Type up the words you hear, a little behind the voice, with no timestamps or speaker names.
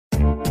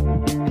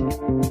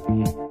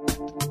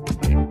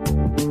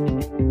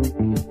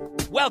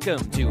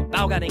Welcome to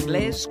Básico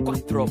Inglés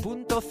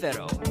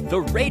 4.0, the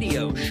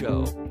radio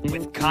show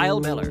with Kyle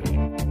Miller.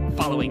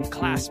 Following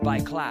class by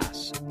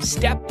class,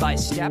 step by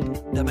step,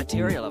 the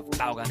material of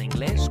Básico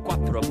Inglés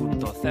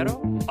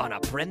 4.0 on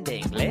Aprende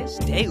Inglés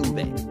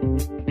TV.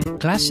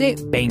 Clase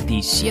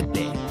 27.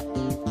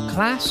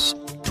 Class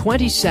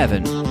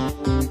 27.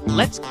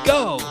 Let's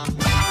go!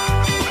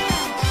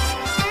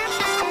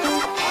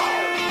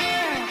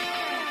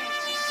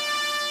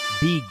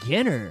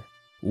 Beginner.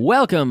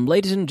 Welcome,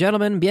 ladies and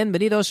gentlemen.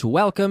 Bienvenidos.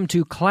 Welcome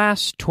to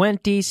Class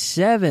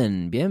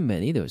 27.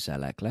 Bienvenidos a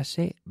la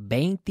clase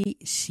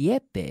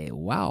 27.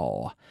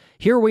 Wow.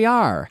 Here we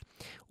are.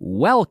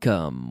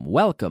 Welcome.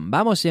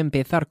 Vamos a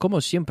empezar, como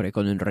siempre,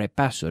 con un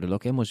repaso de lo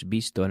que hemos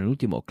visto en el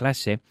último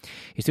clase.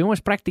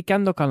 Estuvimos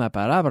practicando con la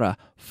palabra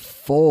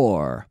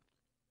for.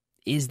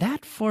 Is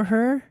that for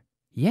her?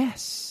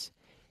 Yes.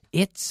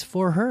 It's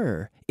for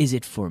her. Is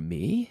it for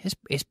me?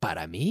 Es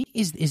para mí?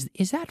 Is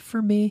that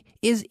for me?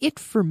 Is it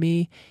for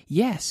me?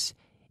 Yes,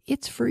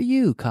 it's for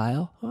you,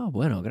 Kyle. Oh,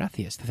 bueno,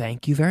 gracias.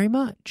 Thank you very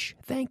much.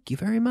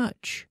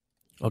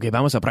 Ok,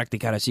 vamos a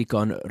practicar así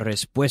con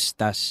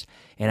respuestas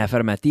en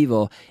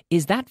afirmativo.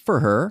 Is that for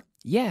her?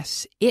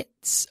 Yes,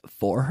 it's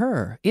for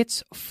her.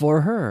 It's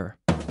for her.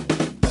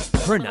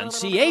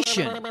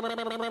 Pronunciation.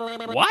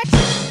 What?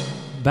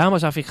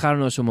 Vamos a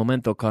fijarnos un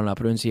momento con la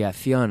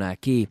pronunciación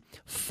aquí,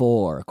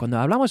 for. Cuando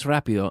hablamos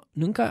rápido,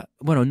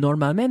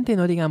 normalmente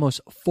no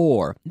digamos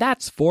for.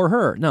 That's for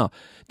her. No,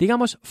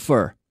 digamos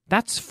for.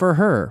 That's for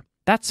her.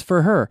 That's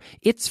for her.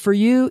 It's for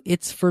you.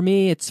 It's for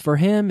me. It's for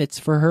him. It's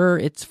for her.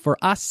 It's for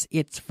us.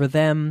 It's for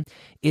them.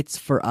 It's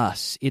for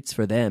us. It's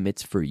for them.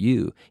 It's for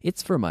you.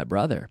 It's for my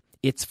brother.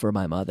 It's for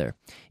my mother.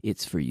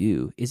 It's for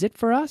you. Is it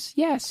for us?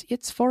 Yes,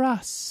 it's for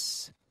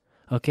us.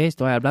 Ok,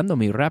 estoy hablando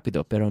muy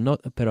rápido,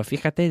 pero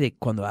fíjate de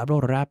cuando hablo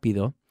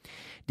rápido,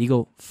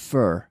 digo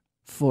for,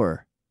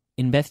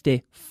 en vez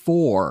de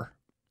for.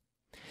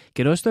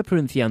 Que no estoy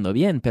pronunciando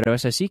bien, pero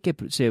es así que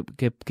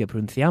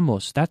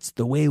pronunciamos. That's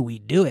the way we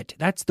do it.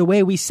 That's the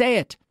way we say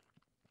it.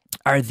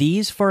 Are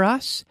these for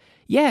us?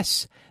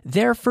 Yes,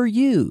 they're for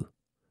you.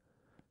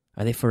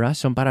 Are they for us?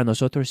 ¿Son para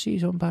nosotros? Sí,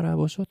 son para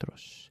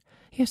vosotros.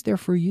 Yes, they're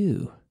for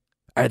you.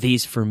 Are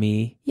these for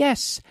me?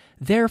 Yes,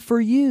 they're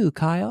for you,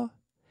 Kyle.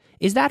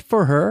 Is that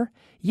for her?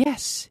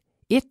 Yes,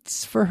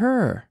 it's for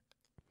her.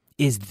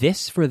 Is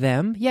this for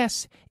them?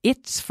 Yes,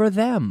 it's for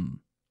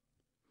them.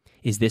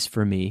 Is this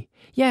for me?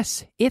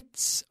 Yes,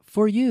 it's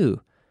for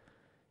you.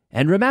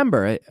 And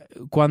remember,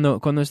 cuando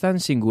está en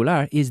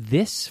singular, is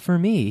this for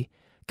me?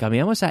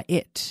 Cambiamos a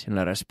it en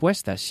la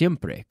respuesta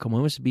siempre, como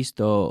hemos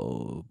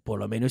visto por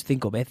lo menos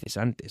 5 veces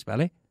antes,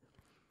 ¿vale?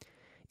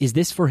 Is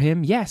this for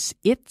him? Yes,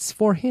 it's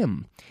for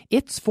him.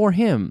 It's for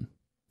him.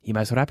 Y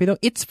más rápido,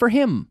 it's for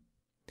him.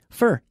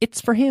 It's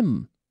for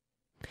him.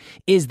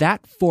 Is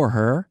that for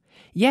her?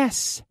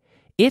 Yes,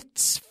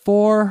 it's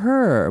for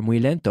her. Muy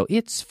lento,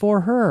 it's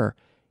for her.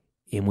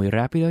 Y muy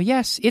rápido,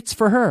 yes, it's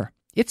for her.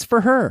 It's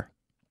for her.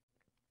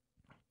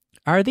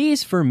 Are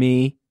these for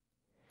me?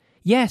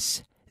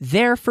 Yes,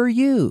 they're for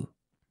you.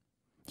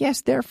 Yes,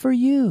 they're for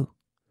you.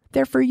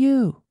 They're for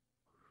you.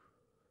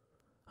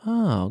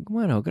 Oh,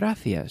 bueno,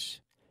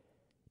 gracias.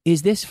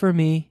 Is this for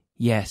me?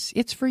 Yes,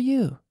 it's for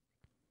you.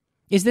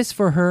 Is this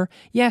for her?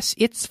 Yes,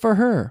 it's for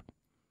her.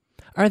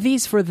 Are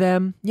these for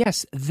them?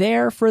 Yes,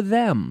 they're for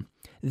them.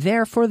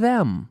 They're for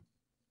them.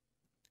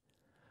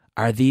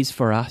 Are these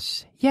for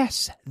us?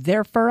 Yes,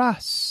 they're for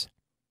us.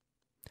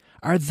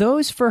 Are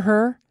those for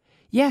her?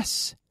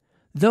 Yes,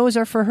 those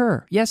are for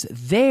her. Yes,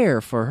 they're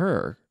for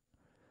her.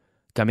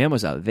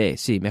 Cambiamos al de,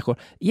 sí, mejor.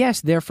 Yes,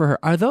 they're for her.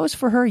 Are those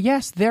for her?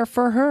 Yes, they're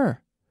for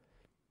her.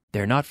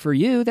 They're not for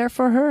you, they're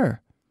for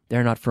her.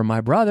 They're not for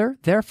my brother,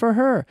 they're for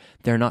her.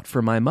 They're not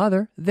for my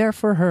mother, they're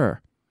for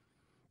her.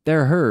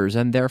 They're hers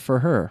and they're for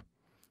her.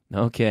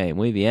 Ok,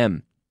 muy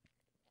bien.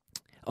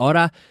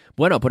 Ahora,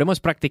 podemos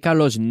practicar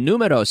los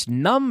números,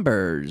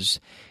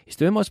 numbers.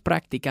 Estuvimos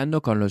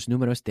practicando con los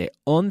números de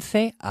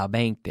 11 a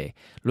 20.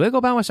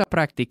 Luego vamos a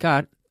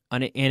practicar,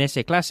 en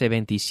esa clase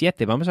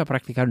 27, vamos a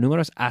practicar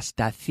números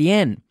hasta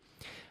 100.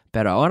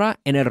 Pero ahora,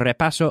 en el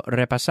repaso,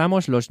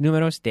 repasamos los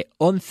números de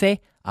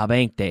 11 a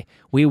 20.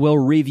 We will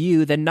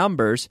review the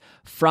numbers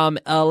from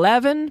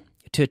 11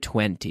 to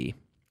 20.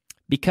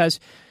 Because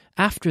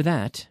after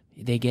that,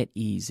 they get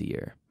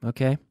easier,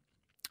 okay?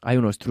 Hay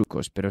unos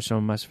trucos, pero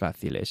son más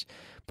fáciles.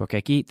 Porque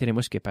aquí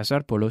tenemos que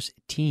pasar por los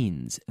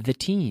teens, the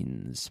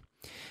teens.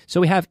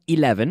 So we have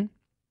 11,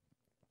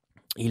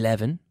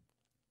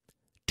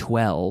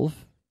 12.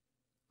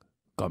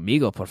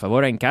 Conmigo, por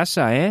favor, en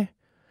casa, ¿eh?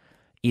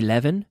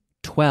 11,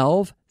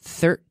 12,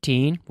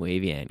 13. Muy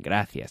bien,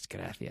 gracias,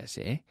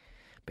 ¿eh?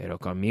 Pero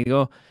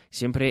conmigo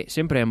siempre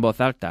en voz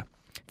alta.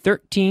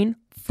 13,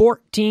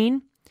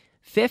 14,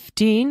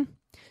 15,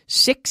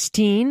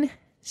 16,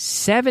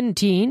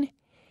 17,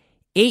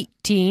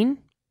 18,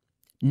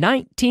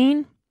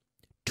 19,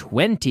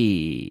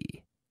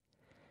 20.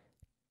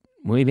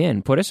 Muy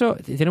bien, por eso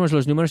tenemos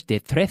los números de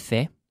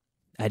 13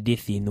 a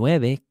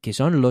 19, que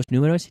son los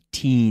números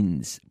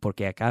teens,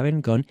 porque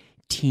acaban con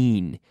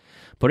teen.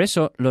 Por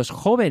eso, los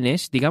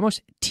jóvenes,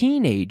 digamos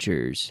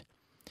teenagers.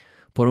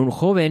 Por un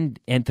joven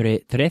entre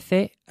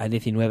 13 a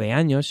 19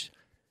 años,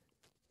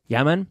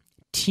 llaman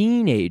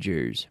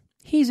teenagers.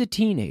 He's a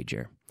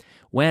teenager.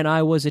 When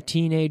I was a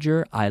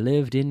teenager, I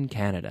lived in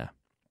Canada.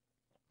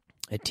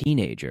 A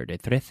teenager, de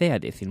 13 a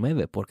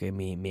 19, porque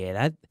mi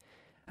edad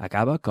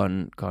acaba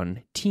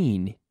con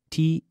teen,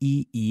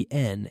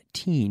 T-E-E-N,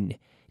 teen,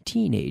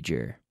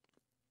 teenager.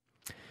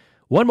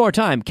 One more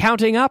time,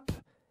 counting up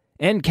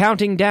and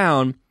counting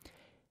down.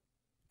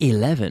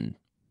 11,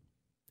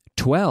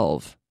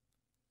 12,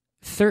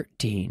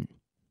 13,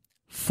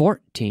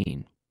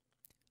 14,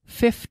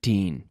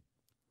 15,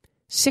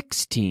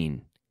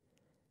 16,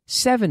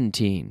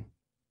 17,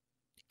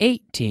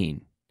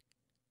 18,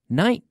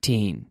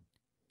 19,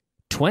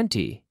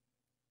 20,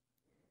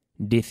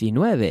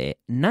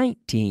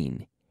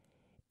 19,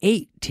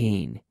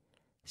 18,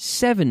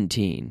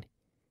 17,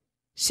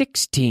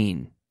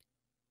 16,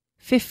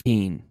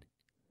 15,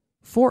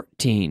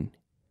 14,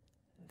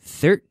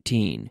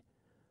 13,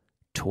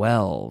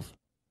 12,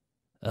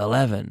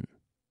 11.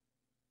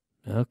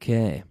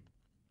 Okay.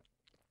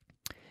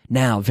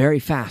 Now, very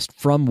fast,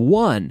 from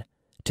 1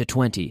 to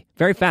 20.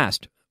 Very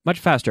fast, much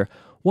faster.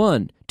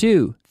 1,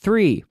 2,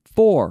 3,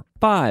 4,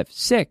 5,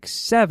 6,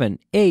 7,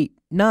 8,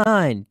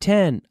 9,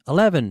 10,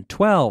 11,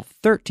 12,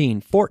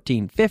 13,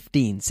 14,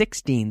 15,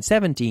 16,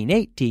 17,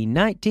 18,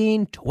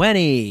 19,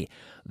 20.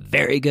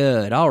 Very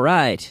good. All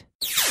right.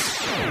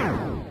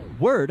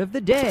 Word of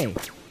the day.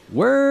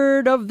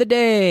 Word of the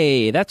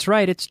day. That's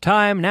right. It's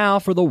time now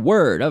for the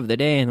word of the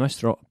day.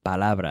 Nuestro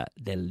palabra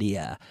del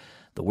día.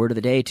 The word of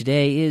the day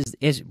today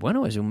is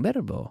un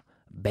verbo.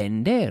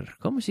 Vender.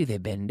 ¿Cómo se dice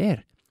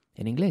vender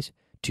en inglés?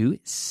 To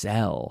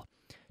sell.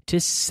 To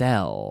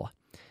sell.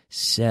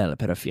 Sell.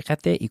 Pero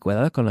fíjate y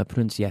cuidado con la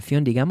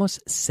pronunciación.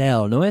 Digamos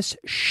sell. No es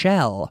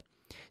shell,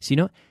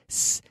 sino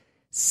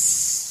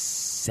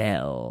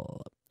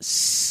sell.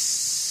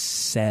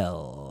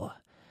 Sell.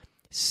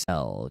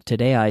 Sell.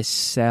 Today I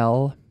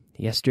sell.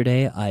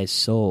 Yesterday I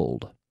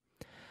sold.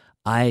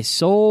 I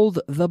sold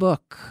the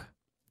book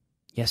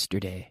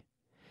yesterday.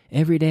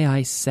 Every day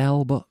I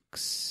sell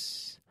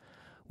books.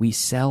 We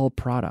sell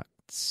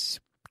products.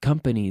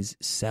 Companies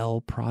sell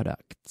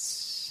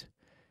products.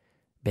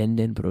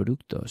 Venden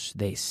productos.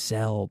 They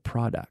sell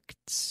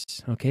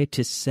products. Okay,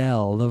 to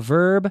sell. The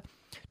verb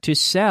to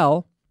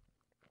sell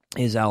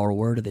is our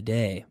word of the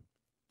day.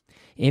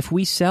 If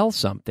we sell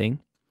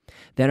something,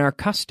 then our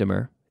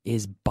customer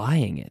is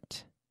buying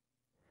it.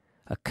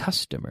 A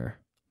customer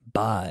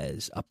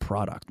buys a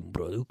product, un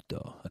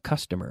producto. A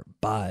customer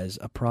buys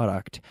a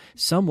product.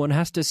 Someone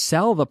has to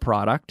sell the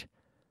product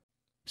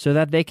so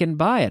that they can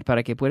buy it.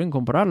 Para que puedan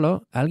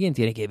comprarlo, alguien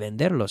tiene que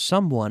venderlo.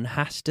 Someone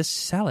has to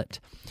sell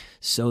it.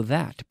 So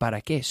that,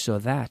 ¿para qué? So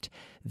that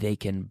they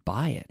can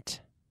buy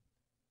it.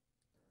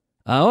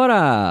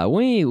 Ahora,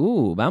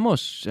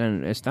 vamos,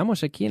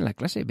 estamos aquí en la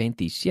clase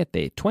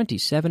 27,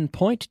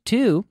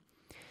 27.2.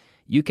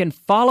 You can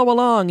follow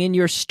along in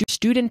your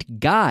student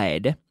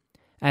guide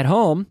at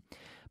home.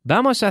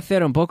 Vamos a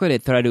hacer un poco de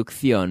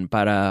traducción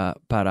para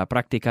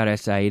practicar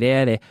esa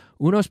idea de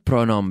unos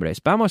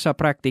pronombres. Vamos a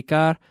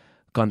practicar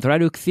con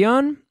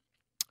traducción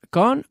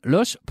con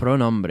los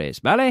pronombres,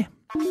 ¿vale?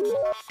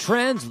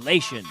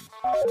 Translation.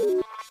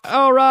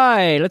 All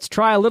right, let's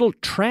try a little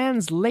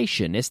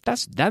translation.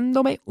 Estás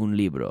dándome un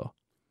libro.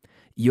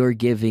 You're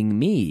giving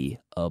me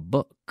a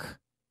book.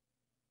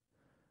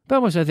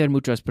 Vamos a hacer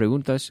muchas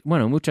preguntas,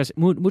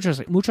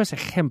 muchos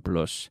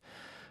ejemplos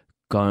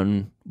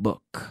con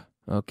book,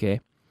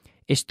 ¿ok?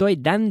 Estoy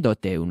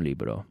dándote un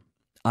libro.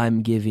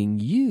 I'm giving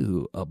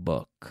you a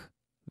book.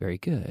 Very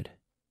good.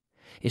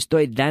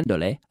 Estoy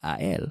dándole a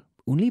él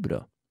un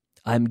libro.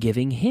 I'm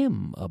giving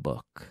him a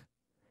book.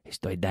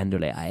 Estoy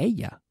dándole a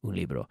ella un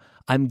libro.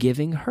 I'm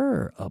giving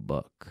her a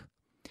book.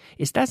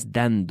 Estás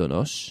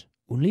dándonos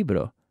un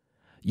libro.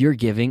 You're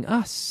giving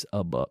us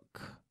a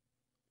book.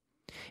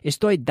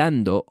 Estoy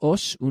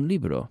dándoos un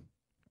libro.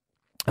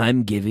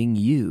 I'm giving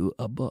you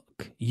a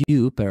book.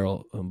 You,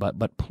 pero,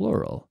 but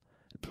plural.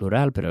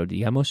 Plural, pero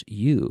digamos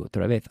you.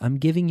 Otra vez. I'm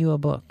giving you a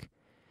book.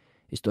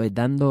 Estoy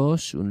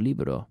dándoos un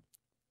libro.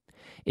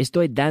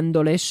 Estoy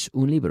dándoles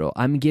un libro.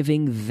 I'm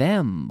giving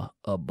them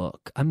a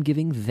book. I'm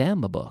giving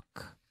them a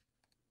book.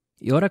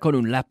 Y ahora con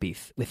un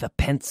lápiz, with a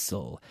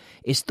pencil.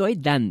 Estoy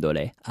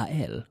dándole a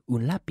él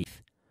un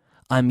lápiz.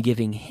 I'm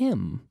giving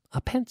him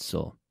a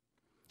pencil.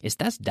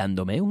 Estás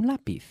dándome un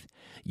lápiz.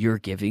 You're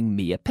giving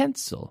me a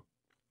pencil.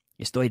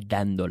 Estoy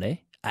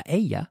dándole a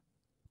ella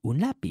un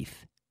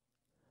lápiz.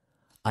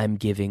 I'm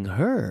giving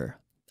her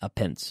a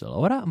pencil.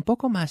 Ahora un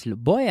poco más. Yo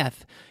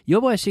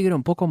voy a seguir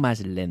un poco más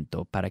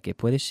lento para que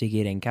puedas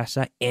seguir en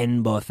casa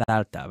en voz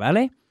alta,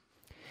 ¿vale?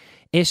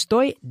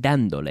 Estoy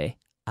dándole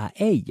a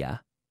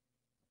ella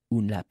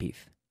un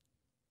lápiz.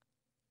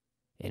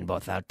 En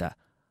voz alta.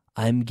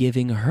 I'm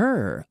giving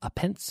her a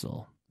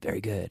pencil. Very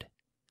good.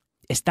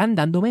 Están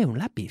dándome un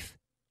lápiz.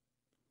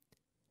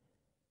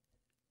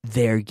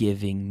 They're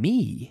giving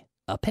me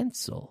a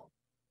pencil.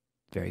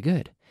 Very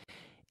good.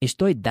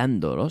 Estoy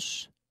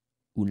dándolos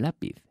un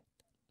lápiz.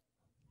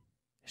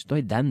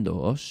 Estoy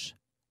dándoos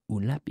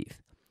un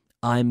lápiz.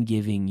 I'm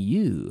giving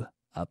you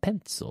a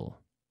pencil.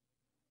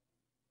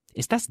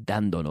 Estás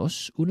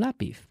dándonos un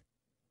lápiz.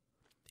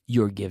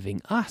 You're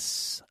giving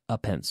us a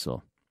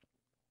pencil.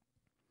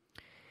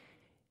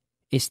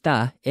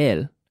 Está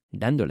él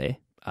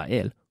dándole a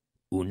él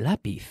un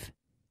lápiz.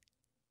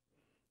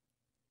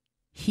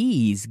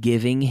 He's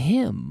giving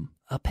him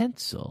a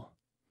pencil.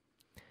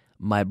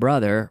 My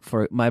brother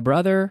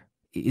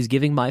is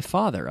giving my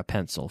father a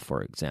pencil,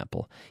 for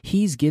example.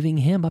 He's giving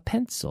him a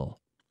pencil.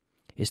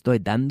 Estoy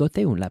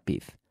dándote un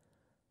lápiz.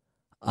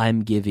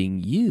 I'm giving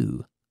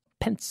you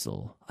a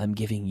pencil. I'm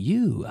giving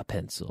you a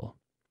pencil.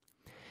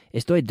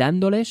 Estoy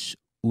dándoles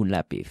un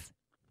lápiz.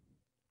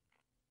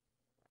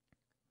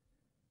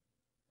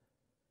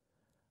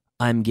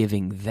 I'm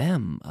giving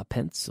them a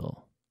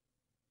pencil.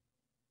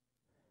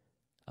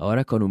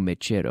 Ahora con un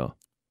mechero.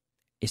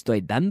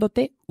 Estoy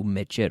dándote un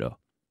mechero.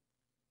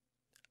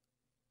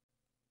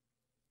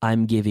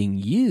 I'm giving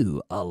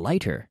you a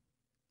lighter.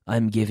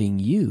 I'm giving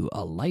you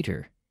a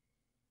lighter.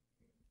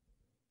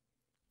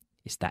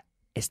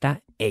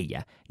 Está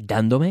ella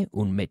dándome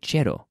un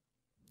mechero.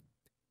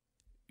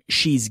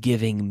 She's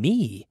giving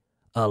me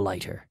a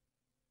lighter.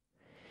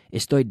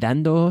 Estoy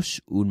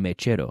dándoos un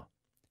mechero.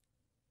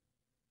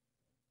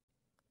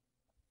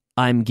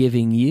 I'm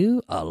giving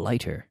you a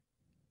lighter.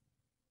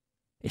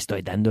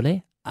 Estoy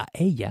dándole a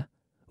ella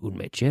un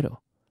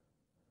mechero.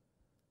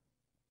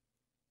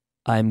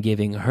 I'm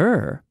giving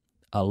her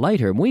a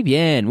lighter. Muy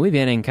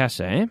bien en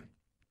casa, ¿eh?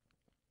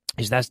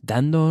 Estás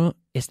dándonos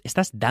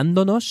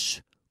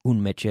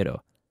un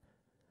mechero.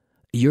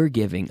 You're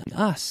giving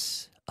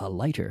us a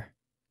lighter.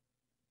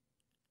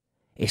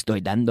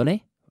 Estoy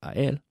dándole a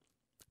él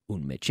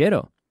un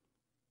mechero.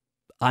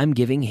 I'm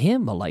giving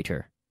him a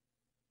lighter.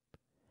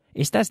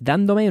 Estás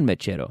dándome un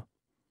mechero.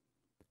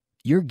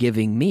 You're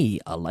giving me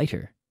a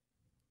lighter.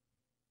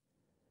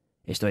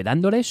 Estoy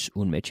dándoles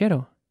un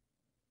mechero.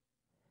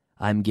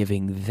 I'm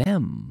giving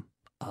them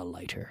a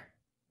lighter.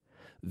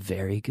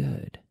 Very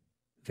good.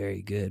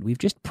 Very good. We've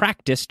just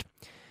practiced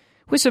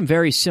with some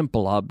very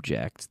simple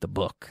objects, the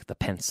book, the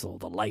pencil,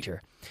 the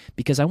lighter,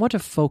 because I want to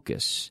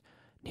focus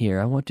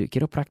here.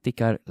 Quiero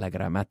practicar la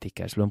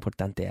gramática, es lo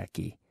importante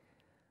aquí.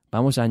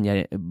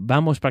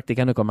 Vamos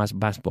practicando con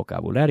más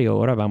vocabulario.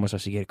 Ahora vamos a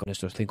seguir con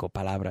nuestras 5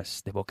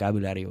 palabras de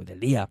vocabulario del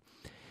día.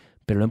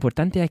 Pero lo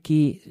importante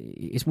aquí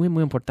es muy,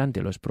 muy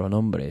importante, los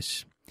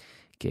pronombres.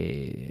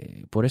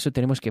 Que por eso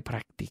tenemos que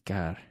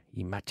practicar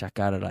y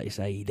machacar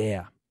esa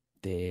idea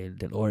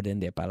del orden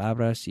de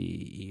palabras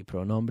y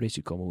pronombres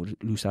y cómo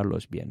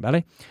usarlos bien,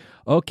 ¿vale?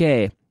 Ok,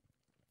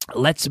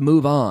 let's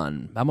move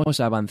on. Vamos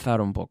a avanzar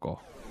un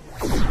poco.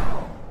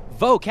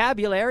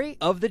 Vocabulary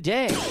of the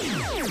day.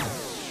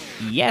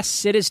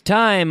 Yes, it is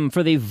time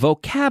for the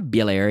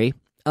vocabulary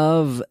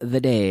of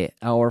the day.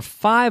 Our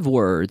 5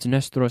 words,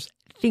 nuestros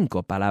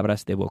 5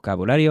 palabras de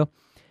vocabulario.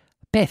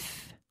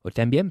 Pez. O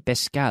también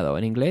pescado.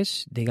 En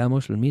inglés,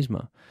 digamos lo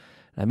mismo.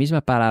 La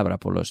misma palabra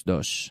por los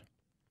dos.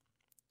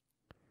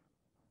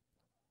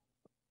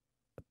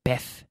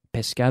 Pez,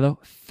 pescado,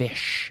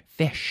 fish,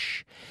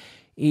 fish.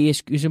 Y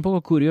es un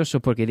poco curioso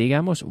porque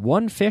digamos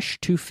one fish,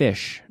 2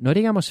 fish. No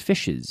digamos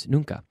fishes,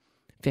 nunca.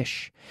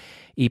 Fish.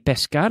 Y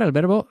pescar, el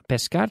verbo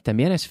pescar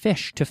también es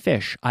fish, to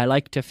fish. I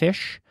like to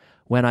fish.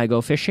 When I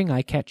go fishing,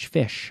 I catch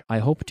fish. I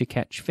hope to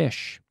catch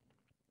fish.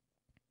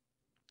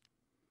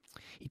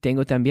 Y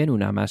tengo también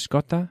una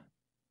mascota,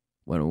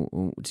 bueno,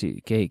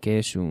 que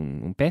es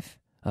un pez,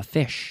 a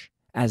fish,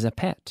 as a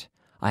pet.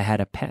 I had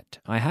a pet.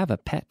 I have a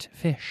pet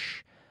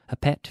fish. A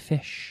pet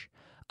fish.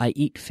 I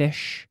eat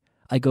fish.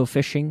 I go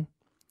fishing.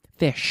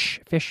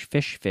 Fish, fish,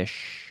 fish,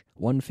 fish.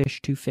 One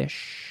fish, 2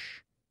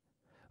 fish.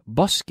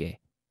 Bosque.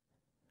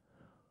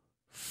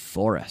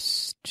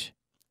 Forest.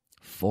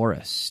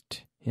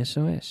 Forest.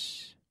 Eso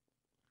es.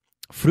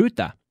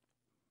 Fruta.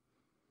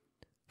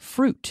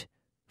 Fruit.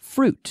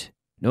 Fruit.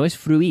 No es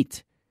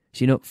fruit,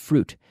 sino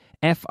fruit.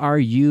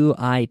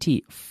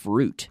 F-R-U-I-T.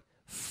 Fruit.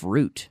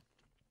 Fruit.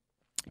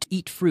 To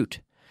eat fruit.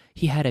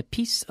 He had a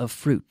piece of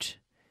fruit.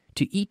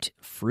 To eat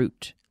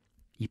fruit.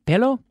 Y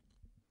pelo?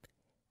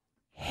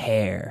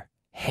 Hair.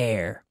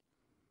 Hair.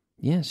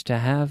 Yes, to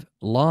have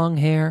long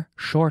hair,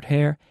 short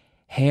hair,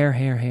 hair,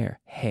 hair, hair,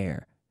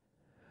 hair.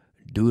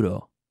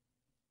 Duro.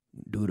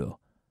 Duro.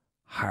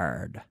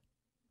 Hard.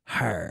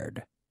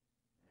 Hard.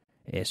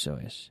 Eso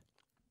es.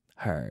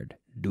 Hard.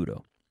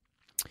 Duro.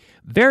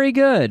 Very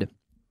good.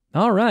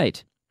 All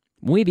right.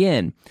 Muy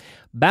bien.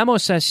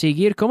 Vamos a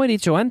seguir, como he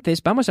dicho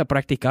antes, vamos a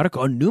practicar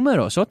con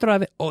números.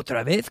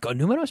 Otra vez con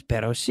números,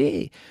 pero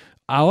sí.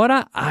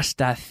 Ahora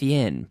hasta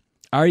 100.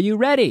 Are you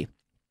ready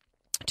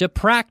to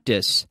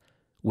practice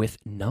with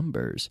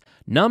numbers?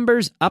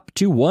 Numbers up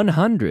to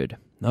 100.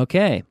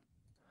 Okay.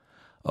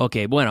 Ok,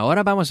 bueno,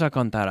 ahora vamos a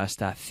contar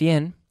hasta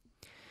 100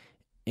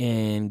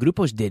 en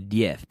grupos de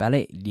 10,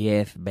 ¿vale?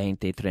 10,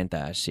 20,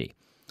 30, así.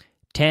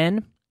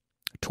 10,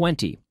 20,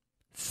 30,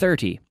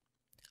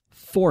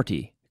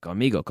 40.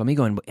 Conmigo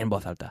en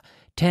voz alta.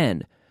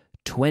 10,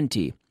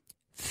 20,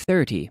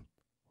 30,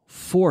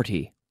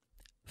 40,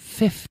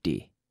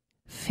 50.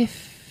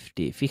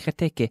 50.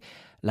 Fíjate que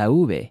la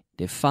V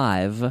de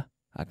five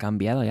ha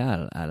cambiado ya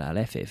al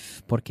F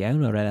porque hay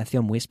una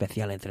relación muy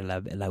especial entre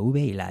la V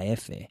y la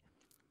F,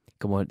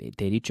 como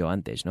te he dicho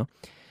antes, ¿no?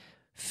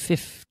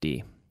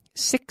 50,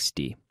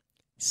 60,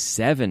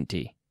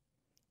 70,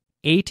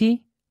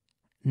 80,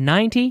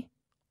 90,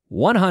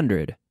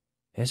 100.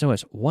 Eso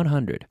es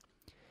 100.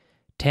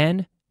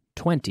 10,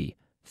 20,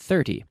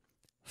 30,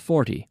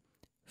 40,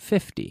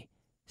 50,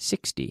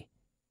 60,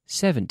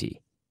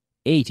 70,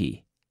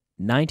 80,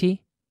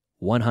 90,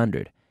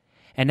 100.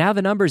 And now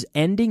the numbers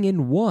ending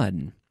in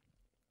 1.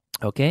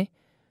 ¿Ok?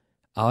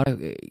 Ahora,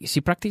 si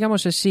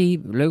practicamos así,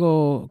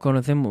 luego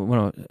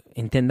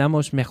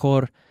entendamos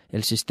mejor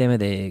el sistema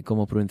de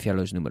cómo pronunciar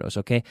los números,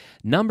 ¿ok?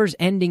 Numbers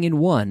ending in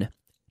 1,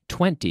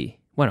 20,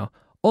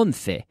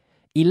 11,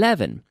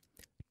 11,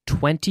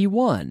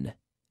 21,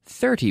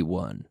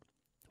 31,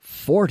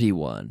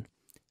 41,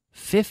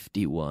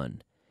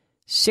 51,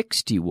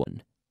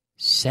 61,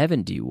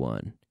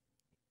 71,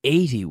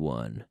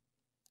 81,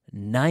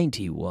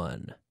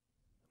 91.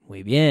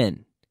 Muy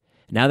bien.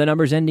 Now the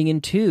numbers ending in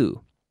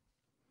 2.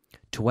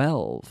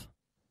 12.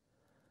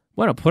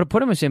 Bueno,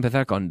 podemos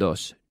empezar con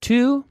 2.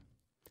 2,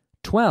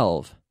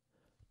 12,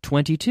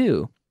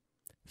 22,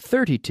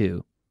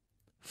 32,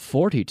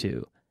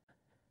 42,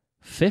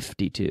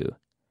 52,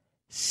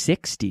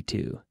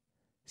 62,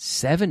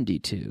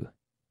 72,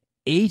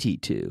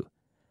 82,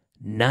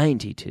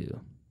 92.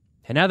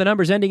 And now the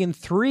numbers ending in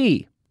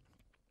 3.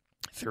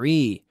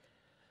 3,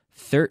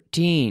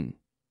 13,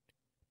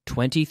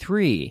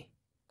 23,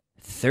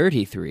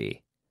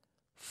 33,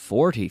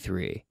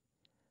 43,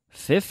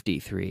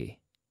 53,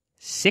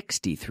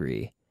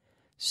 63,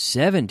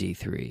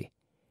 73,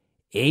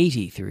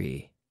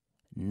 83,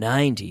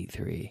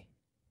 93.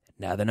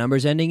 Now the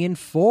numbers ending in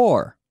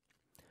 4.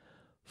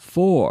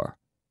 4,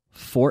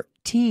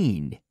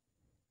 14,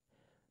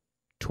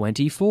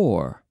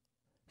 24,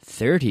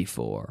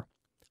 34,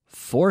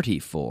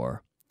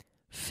 44,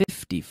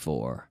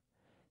 54,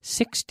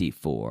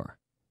 64,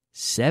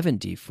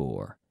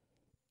 74,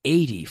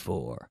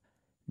 84,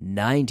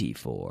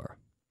 94.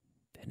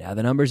 And now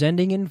the numbers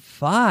ending in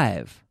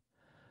 5.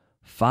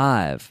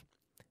 5,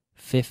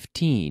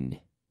 15,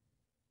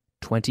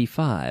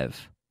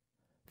 25,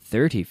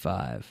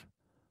 35,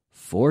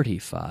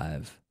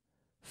 45,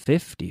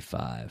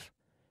 55,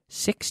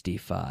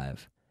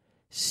 65,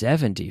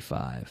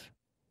 75,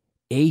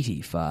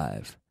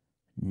 85,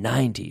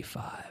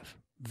 95.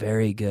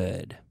 Very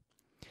good.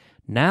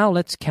 Now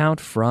let's count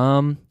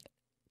from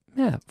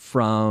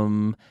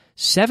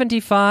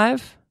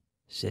 75,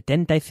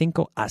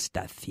 75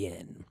 hasta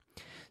 100.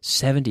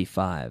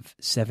 75,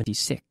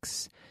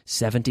 76,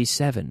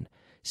 77,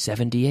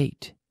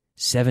 78,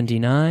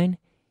 79,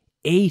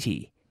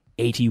 80,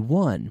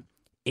 81,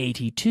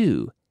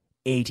 82,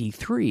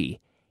 83,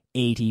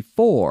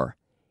 84,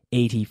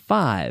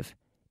 85,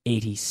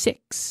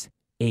 86,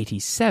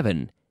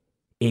 87,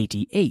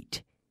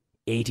 88,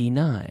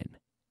 89,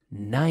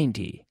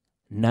 90,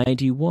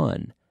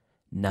 91,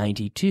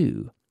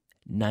 92,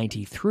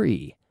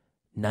 93,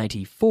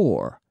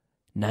 94,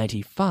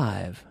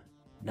 95,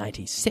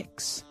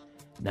 96,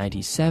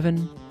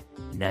 97,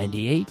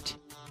 98,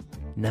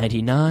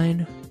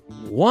 99,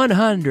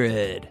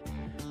 100.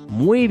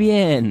 Muy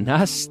bien,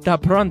 hasta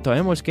pronto.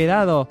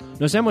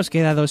 Nos hemos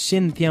quedado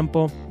sin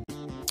tiempo.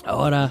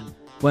 Ahora,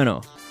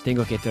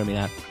 tengo que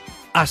terminar.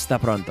 Hasta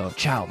pronto.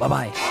 Chao, bye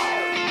bye.